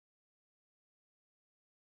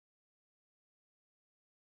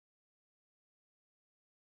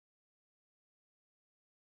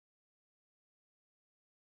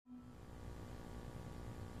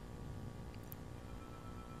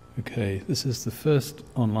Okay, this is the first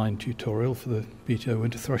online tutorial for the BTO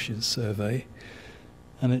Winter Thrushes Survey,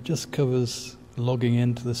 and it just covers logging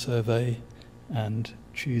into the survey and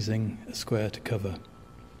choosing a square to cover.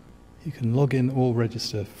 You can log in or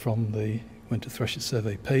register from the Winter Thrushes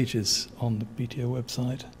Survey pages on the BTO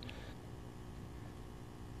website.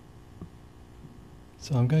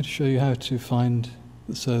 So I'm going to show you how to find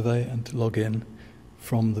the survey and to log in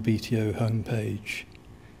from the BTO homepage.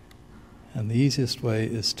 And the easiest way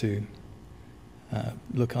is to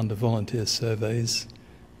look under volunteer surveys,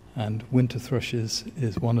 and winter thrushes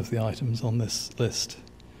is one of the items on this list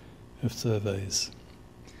of surveys.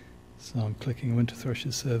 So I'm clicking winter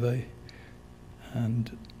thrushes survey,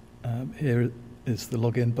 and here is the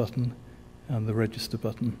login button and the register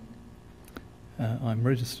button. I'm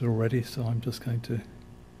registered already, so I'm just going to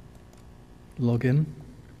log in.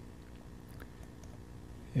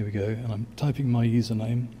 Here we go, and I'm typing my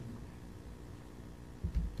username.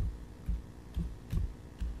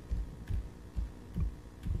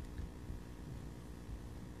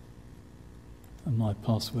 And my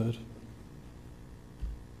password.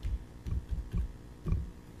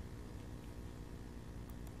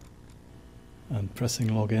 And pressing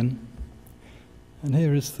login. And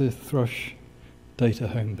here is the Thrush data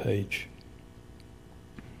homepage.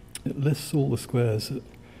 It lists all the squares that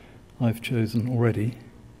I've chosen already.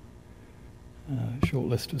 A short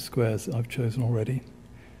list of squares that I've chosen already.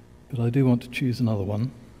 But I do want to choose another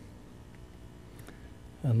one.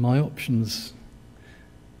 And my options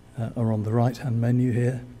are on the right-hand menu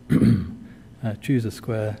here. Choose a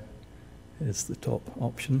square is the top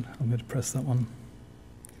option. I'm going to press that one.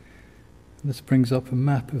 And this brings up a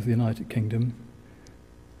map of the United Kingdom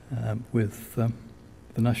with the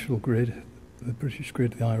national grid, the British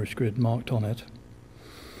grid, the Irish grid marked on it.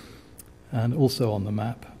 And also on the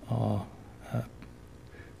map are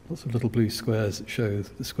lots of little blue squares that show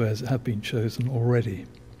the squares that have been chosen already.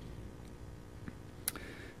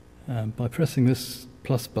 By pressing this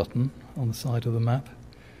plus button on the side of the map,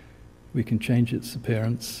 we can change its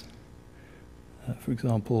appearance. For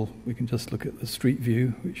example, we can just look at the street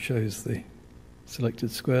view, which shows the selected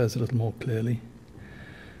squares a little more clearly.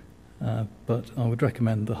 But I would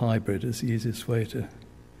recommend the hybrid as the easiest way to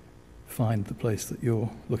find the place that you're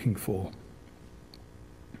looking for.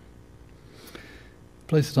 The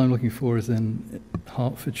place that I'm looking for is in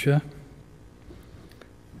Hertfordshire.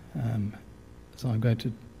 So I'm going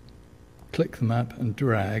to click the map and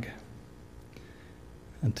drag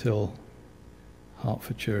until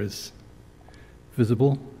Hertfordshire is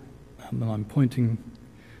visible, and then I'm placing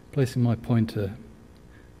my pointer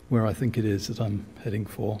where I think it is that I'm heading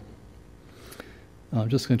for. And I'm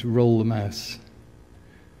just going to roll the mouse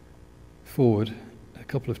forward a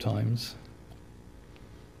couple of times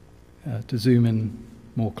to zoom in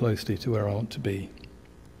more closely to where I want to be.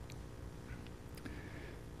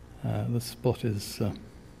 The spot is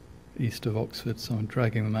east of Oxford, so I'm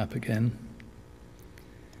dragging the map again.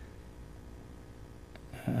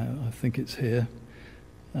 I think it's here,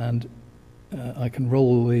 and I can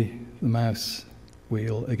roll the mouse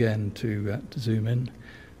wheel again to zoom in,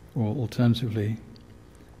 or alternatively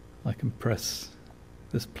I can press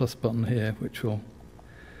this plus button here, which will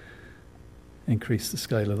increase the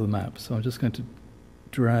scale of the map. So I'm just going to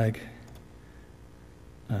drag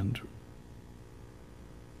and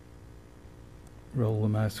roll the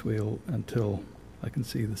mouse wheel until I can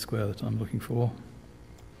see the square that I'm looking for.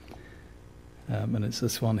 And it's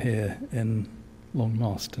this one here in Long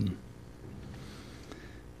Marston.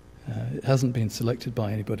 It hasn't been selected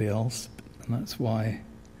by anybody else, and that's why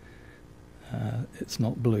it's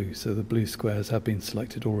not blue. So the blue squares have been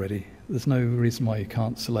selected already. There's no reason why you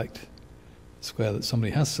can't select a square that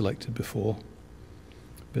somebody has selected before.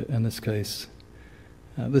 But in this case,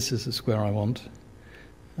 this is the square I want,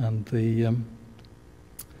 and the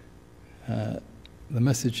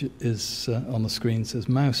message is on the screen, says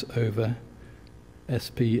mouse over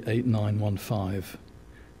SP8915,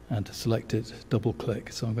 and to select it, double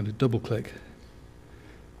click. So I'm going to double click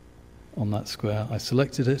on that square. I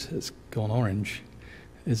selected it, it's gone orange.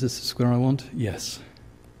 Is this the square I want? Yes.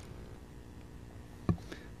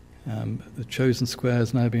 The chosen square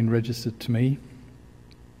has now been registered to me.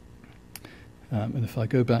 And if I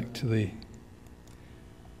go back to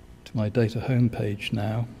my data home page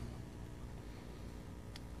now,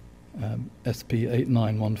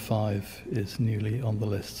 SP8915 is newly on the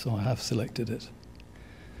list, so I have selected it.